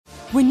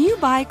When you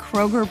buy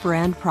Kroger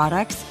brand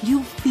products,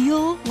 you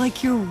feel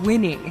like you're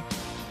winning.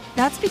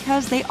 That's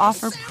because they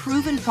offer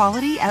proven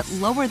quality at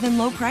lower than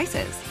low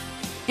prices.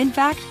 In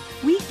fact,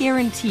 we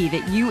guarantee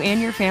that you and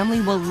your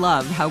family will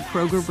love how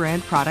Kroger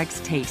brand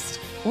products taste,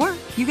 or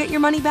you get your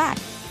money back.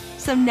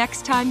 So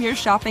next time you're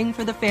shopping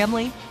for the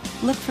family,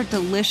 look for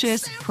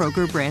delicious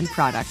Kroger brand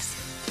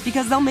products,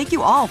 because they'll make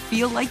you all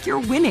feel like you're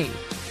winning.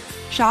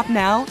 Shop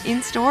now,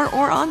 in-store,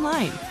 or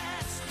online.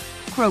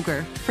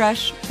 Kroger,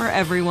 fresh for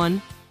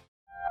everyone.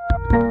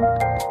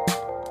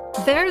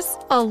 There's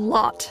a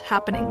lot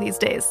happening these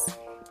days,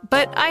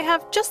 but I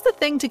have just the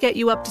thing to get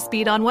you up to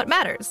speed on what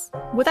matters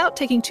without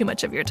taking too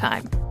much of your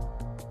time.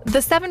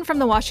 The 7 from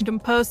the Washington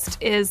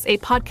Post is a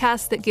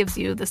podcast that gives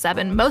you the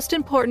 7 most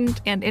important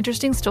and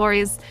interesting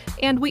stories,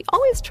 and we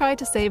always try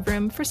to save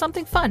room for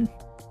something fun.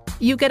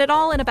 You get it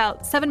all in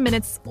about 7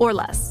 minutes or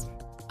less.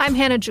 I'm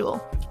Hannah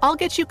Jewell. I'll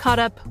get you caught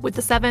up with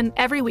the 7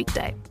 every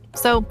weekday.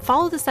 So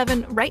follow the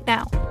 7 right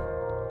now.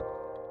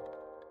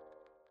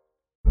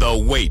 The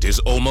wait is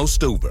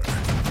almost over.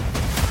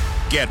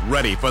 Get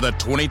ready for the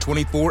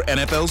 2024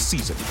 NFL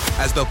season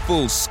as the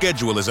full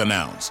schedule is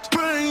announced.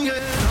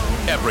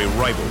 Every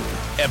rivalry,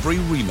 every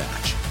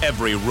rematch,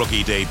 every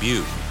rookie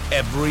debut,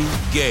 every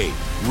game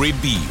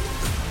revealed.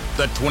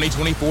 The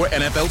 2024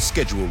 NFL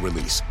schedule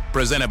release,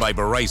 presented by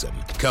Verizon,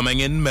 coming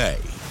in May.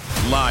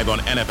 Live on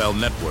NFL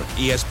Network,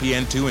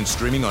 ESPN2, and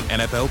streaming on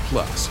NFL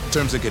Plus.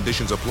 Terms and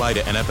conditions apply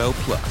to NFL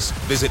Plus.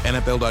 Visit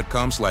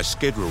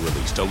NFL.com/schedule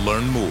release to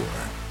learn more.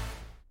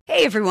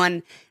 Hey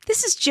everyone,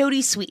 this is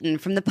Jody Sweeten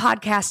from the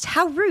podcast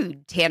How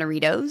Rude,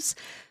 Tanneritos.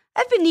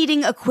 I've been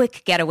needing a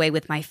quick getaway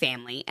with my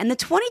family, and the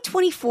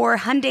 2024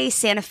 Hyundai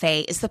Santa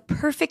Fe is the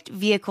perfect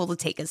vehicle to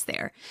take us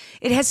there.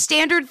 It has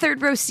standard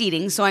third-row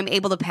seating, so I'm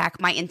able to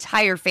pack my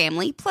entire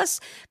family,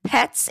 plus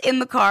pets, in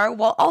the car,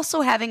 while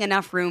also having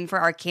enough room for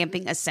our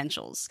camping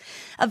essentials.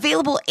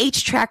 Available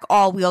H-Track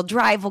all-wheel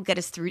drive will get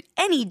us through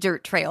any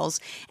dirt trails,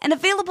 and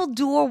available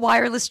dual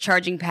wireless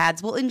charging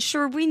pads will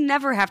ensure we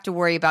never have to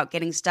worry about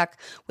getting stuck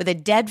with a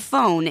dead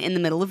phone in the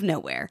middle of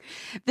nowhere.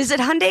 Visit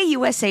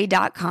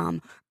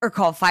HyundaiUSA.com or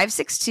call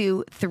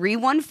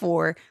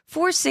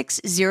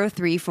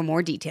 562-314-4603 for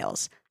more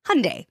details.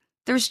 Hyundai,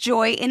 there's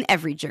joy in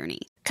every journey.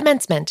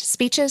 Commencement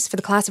Speeches for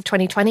the Class of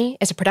 2020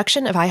 is a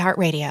production of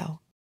iHeartRadio.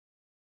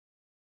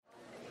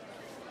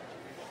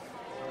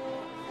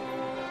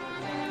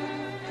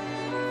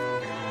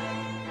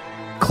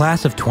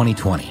 Class of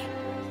 2020.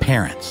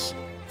 Parents,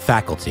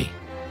 faculty,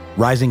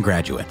 rising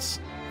graduates.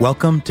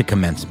 Welcome to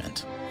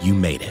commencement. You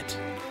made it.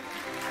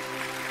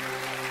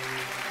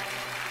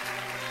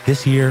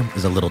 This year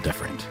is a little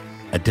different.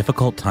 A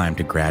difficult time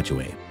to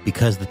graduate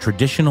because the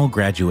traditional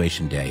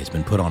graduation day has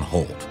been put on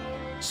hold.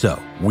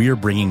 So we're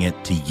bringing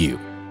it to you,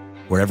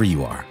 wherever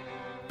you are,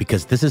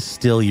 because this is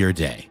still your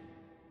day,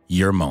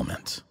 your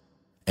moment.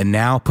 And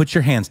now put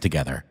your hands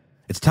together.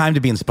 It's time to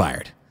be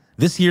inspired.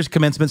 This year's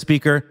commencement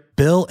speaker,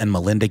 Bill and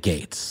Melinda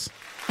Gates.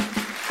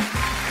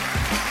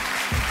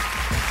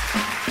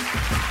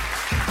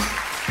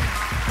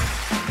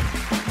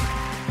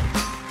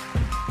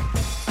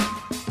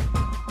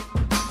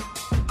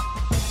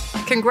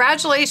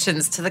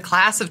 Congratulations to the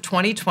class of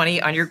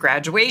 2020 on your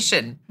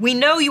graduation. We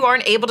know you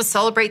aren't able to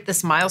celebrate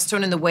this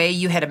milestone in the way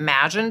you had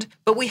imagined,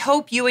 but we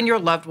hope you and your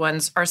loved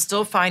ones are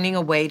still finding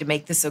a way to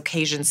make this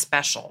occasion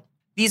special.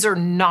 These are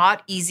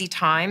not easy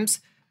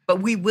times,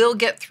 but we will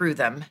get through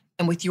them.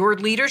 And with your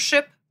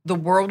leadership, the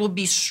world will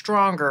be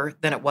stronger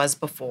than it was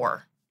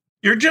before.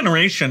 Your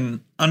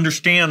generation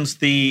understands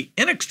the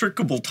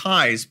inextricable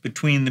ties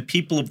between the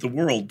people of the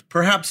world,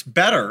 perhaps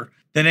better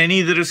than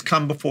any that has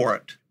come before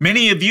it.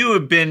 Many of you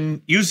have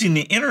been using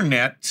the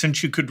internet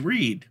since you could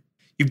read.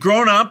 You've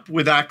grown up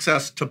with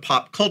access to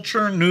pop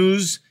culture,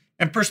 news,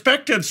 and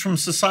perspectives from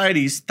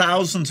societies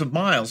thousands of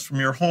miles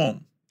from your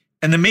home.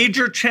 And the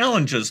major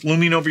challenges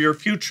looming over your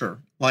future,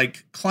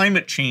 like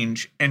climate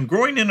change and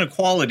growing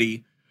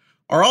inequality,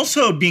 are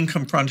also being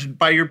confronted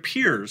by your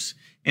peers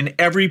in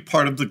every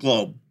part of the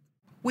globe.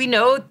 We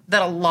know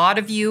that a lot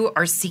of you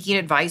are seeking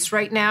advice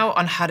right now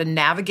on how to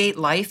navigate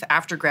life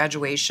after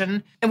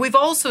graduation. And we've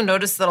also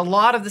noticed that a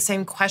lot of the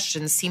same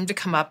questions seem to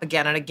come up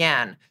again and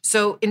again.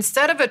 So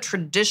instead of a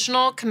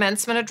traditional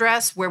commencement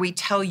address where we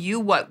tell you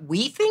what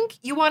we think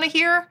you want to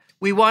hear,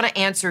 we want to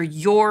answer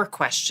your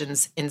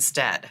questions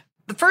instead.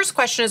 The first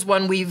question is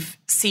one we've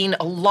seen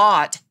a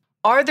lot.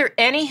 Are there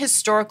any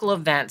historical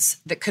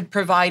events that could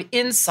provide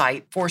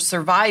insight for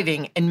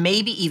surviving and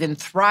maybe even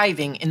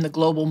thriving in the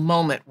global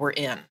moment we're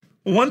in?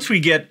 Once we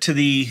get to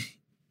the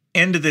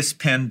end of this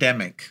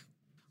pandemic,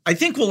 I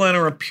think we'll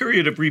enter a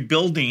period of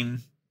rebuilding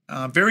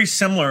very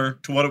similar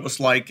to what it was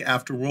like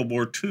after World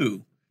War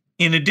II.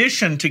 In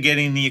addition to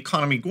getting the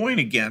economy going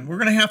again, we're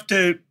going to have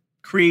to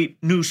create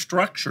new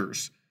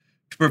structures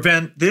to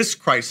prevent this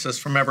crisis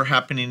from ever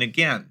happening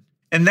again.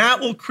 And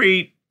that will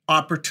create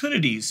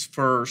opportunities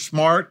for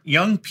smart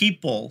young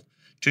people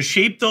to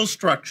shape those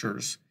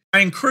structures.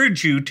 I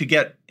encourage you to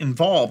get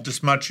involved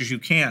as much as you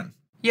can.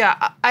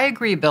 Yeah, I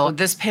agree, Bill.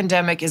 This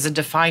pandemic is a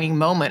defining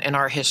moment in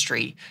our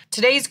history.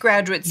 Today's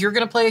graduates, you're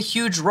going to play a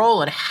huge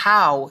role in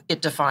how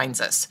it defines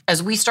us.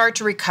 As we start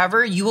to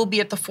recover, you will be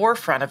at the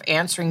forefront of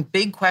answering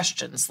big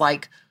questions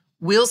like,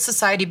 will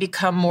society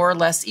become more or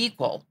less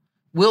equal?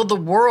 Will the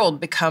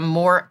world become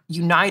more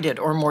united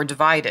or more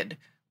divided?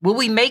 Will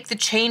we make the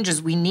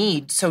changes we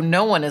need so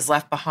no one is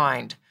left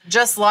behind?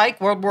 Just like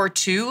World War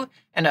II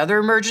and other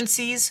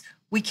emergencies,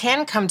 we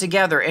can come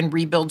together and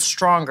rebuild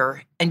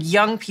stronger, and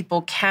young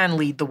people can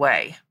lead the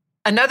way.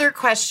 Another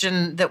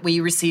question that we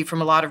received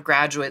from a lot of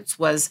graduates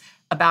was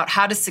about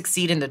how to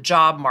succeed in the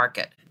job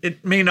market.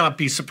 It may not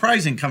be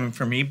surprising coming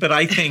from me, but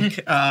I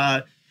think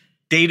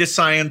data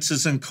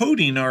sciences and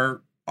coding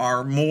are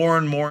more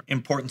and more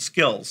important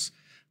skills.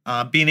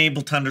 Being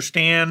able to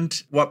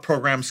understand what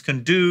programs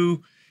can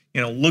do,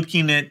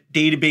 looking at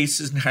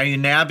databases and how you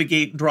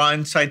navigate and draw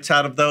insights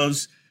out of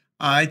those.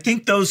 I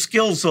think those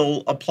skills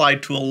will apply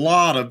to a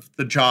lot of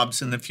the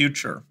jobs in the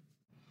future.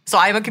 So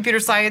I'm a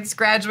computer science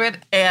graduate,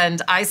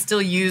 and I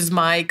still use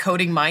my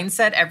coding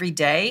mindset every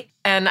day.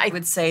 And I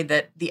would say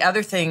that the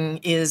other thing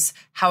is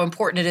how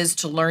important it is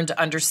to learn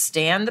to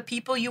understand the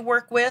people you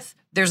work with.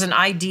 There's an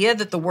idea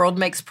that the world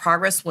makes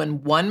progress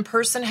when one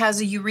person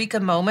has a eureka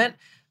moment,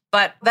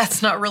 but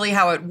that's not really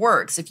how it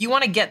works. If you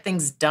want to get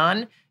things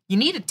done, you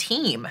need a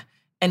team.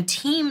 And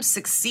teams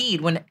succeed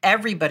when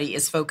everybody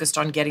is focused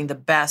on getting the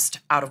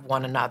best out of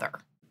one another.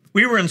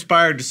 We were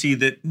inspired to see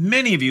that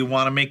many of you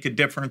want to make a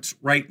difference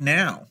right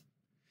now.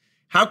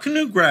 How can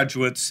new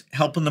graduates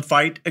help in the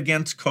fight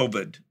against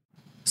COVID?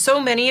 So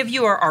many of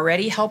you are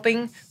already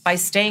helping by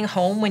staying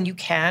home when you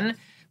can,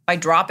 by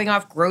dropping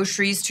off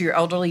groceries to your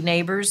elderly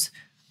neighbors,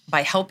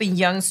 by helping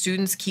young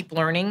students keep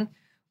learning.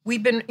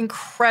 We've been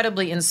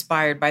incredibly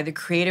inspired by the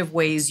creative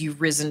ways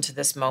you've risen to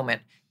this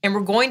moment. And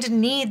we're going to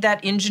need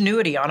that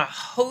ingenuity on a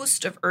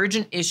host of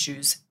urgent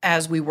issues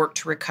as we work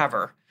to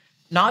recover.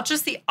 Not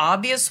just the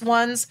obvious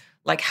ones,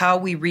 like how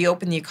we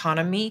reopen the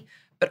economy,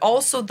 but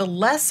also the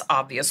less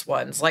obvious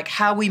ones, like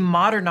how we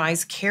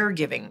modernize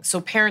caregiving so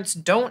parents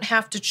don't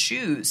have to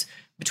choose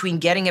between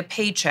getting a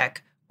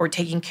paycheck or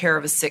taking care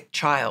of a sick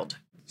child.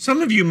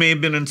 Some of you may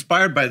have been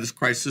inspired by this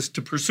crisis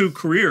to pursue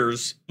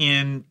careers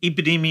in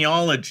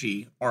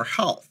epidemiology or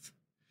health.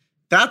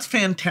 That's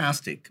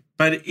fantastic.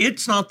 But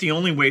it's not the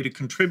only way to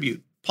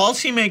contribute.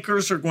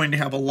 Policymakers are going to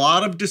have a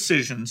lot of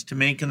decisions to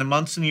make in the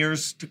months and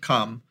years to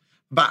come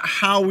about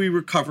how we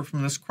recover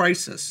from this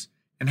crisis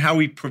and how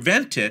we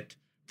prevent it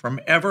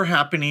from ever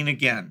happening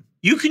again.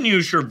 You can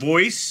use your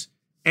voice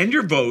and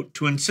your vote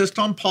to insist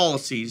on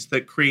policies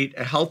that create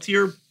a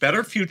healthier,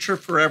 better future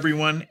for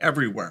everyone,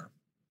 everywhere.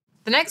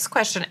 The next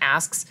question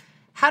asks,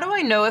 how do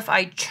I know if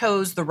I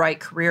chose the right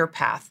career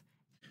path?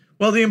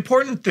 Well, the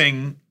important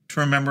thing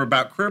to remember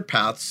about career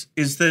paths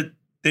is that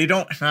they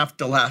don't have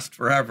to last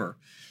forever.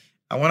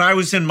 When I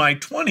was in my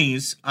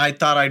 20s, I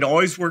thought I'd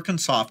always work in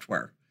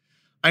software.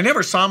 I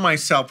never saw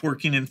myself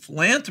working in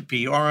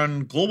philanthropy or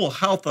on global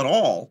health at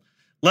all,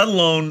 let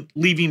alone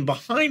leaving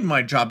behind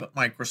my job at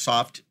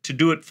Microsoft to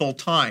do it full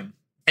time.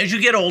 As you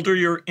get older,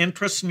 your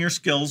interests and your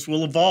skills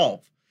will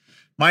evolve.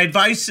 My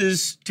advice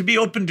is to be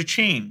open to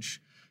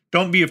change.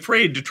 Don't be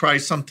afraid to try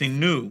something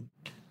new.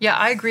 Yeah,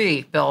 I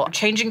agree, Bill.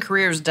 Changing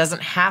careers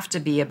doesn't have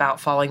to be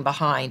about falling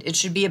behind. It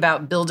should be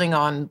about building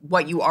on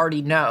what you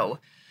already know.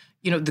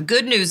 The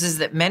good news is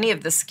that many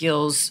of the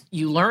skills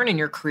you learn in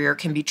your career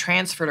can be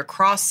transferred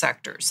across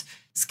sectors.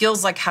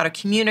 Skills like how to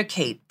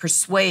communicate,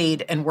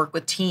 persuade, and work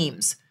with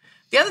teams.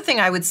 The other thing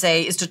I would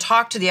say is to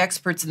talk to the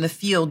experts in the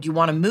field you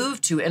want to move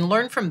to and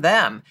learn from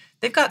them.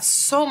 They've got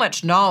so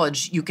much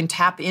knowledge you can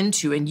tap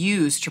into and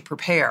use to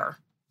prepare.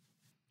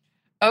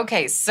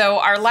 Okay, so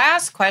our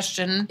last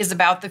question is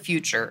about the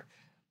future.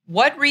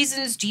 What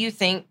reasons do you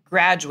think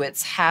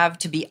graduates have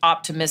to be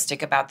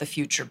optimistic about the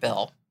future,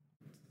 Bill?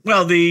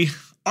 Well, the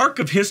arc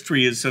of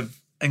history is of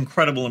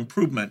incredible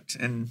improvement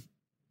in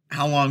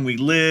how long we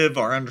live,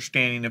 our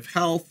understanding of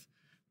health,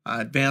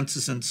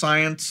 advances in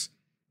science.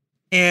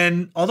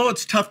 And although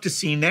it's tough to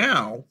see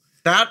now,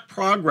 that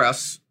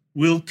progress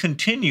will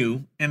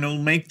continue and it will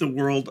make the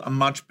world a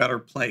much better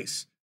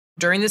place.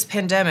 During this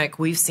pandemic,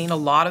 we've seen a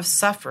lot of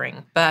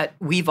suffering, but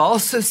we've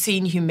also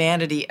seen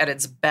humanity at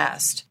its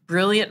best.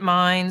 Brilliant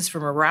minds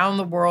from around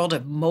the world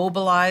have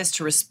mobilized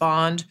to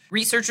respond.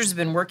 Researchers have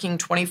been working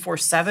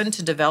 24/7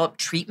 to develop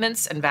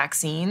treatments and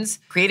vaccines.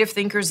 Creative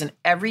thinkers in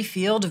every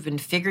field have been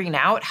figuring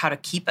out how to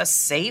keep us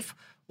safe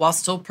while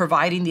still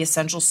providing the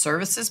essential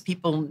services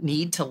people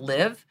need to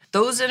live.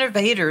 Those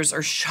innovators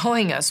are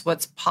showing us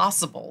what's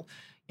possible.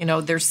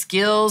 Their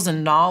skills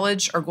and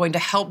knowledge are going to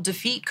help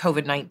defeat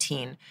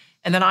COVID-19.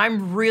 And then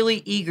I'm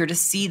really eager to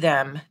see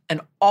them and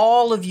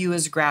all of you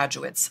as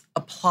graduates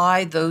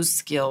apply those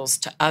skills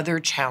to other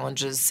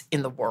challenges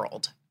in the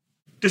world.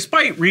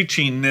 Despite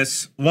reaching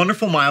this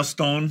wonderful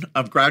milestone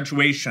of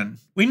graduation,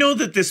 we know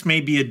that this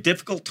may be a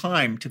difficult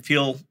time to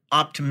feel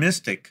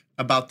optimistic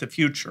about the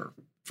future.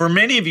 For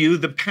many of you,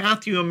 the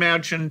path you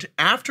imagined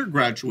after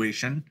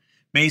graduation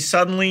may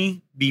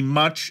suddenly be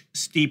much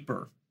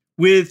steeper.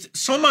 With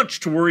so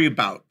much to worry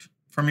about,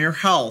 from your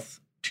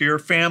health to your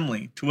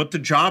family, to what the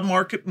job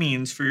market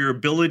means for your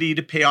ability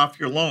to pay off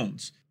your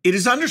loans. It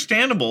is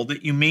understandable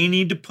that you may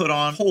need to put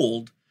on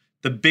hold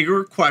the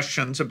bigger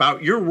questions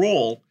about your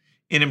role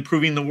in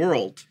improving the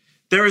world.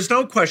 There is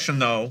no question,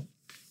 though,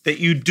 that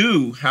you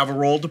do have a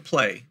role to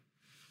play,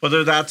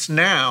 whether that's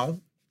now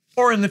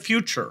or in the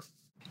future.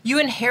 You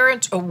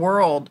inherit a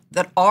world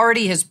that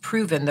already has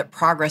proven that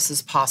progress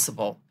is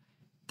possible.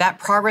 That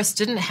progress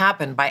didn't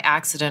happen by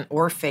accident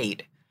or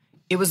fate.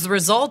 It was the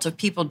result of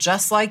people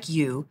just like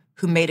you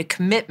who made a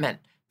commitment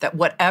that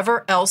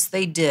whatever else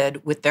they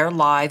did with their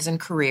lives and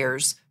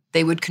careers,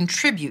 they would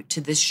contribute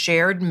to this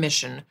shared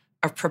mission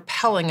of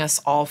propelling us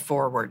all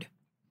forward.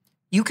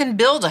 You can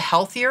build a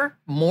healthier,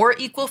 more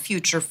equal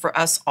future for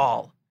us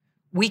all.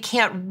 We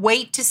can't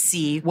wait to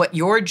see what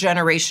your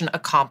generation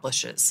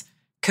accomplishes.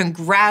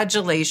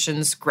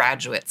 Congratulations,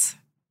 graduates.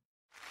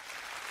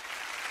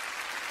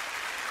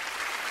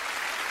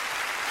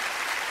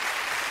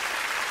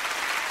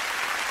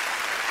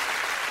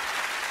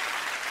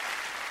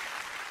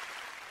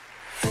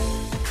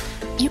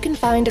 You can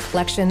find a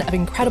collection of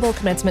incredible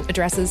commencement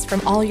addresses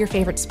from all your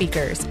favorite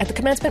speakers at the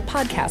Commencement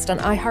Podcast on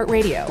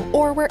iHeartRadio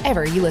or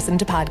wherever you listen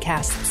to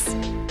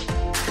podcasts.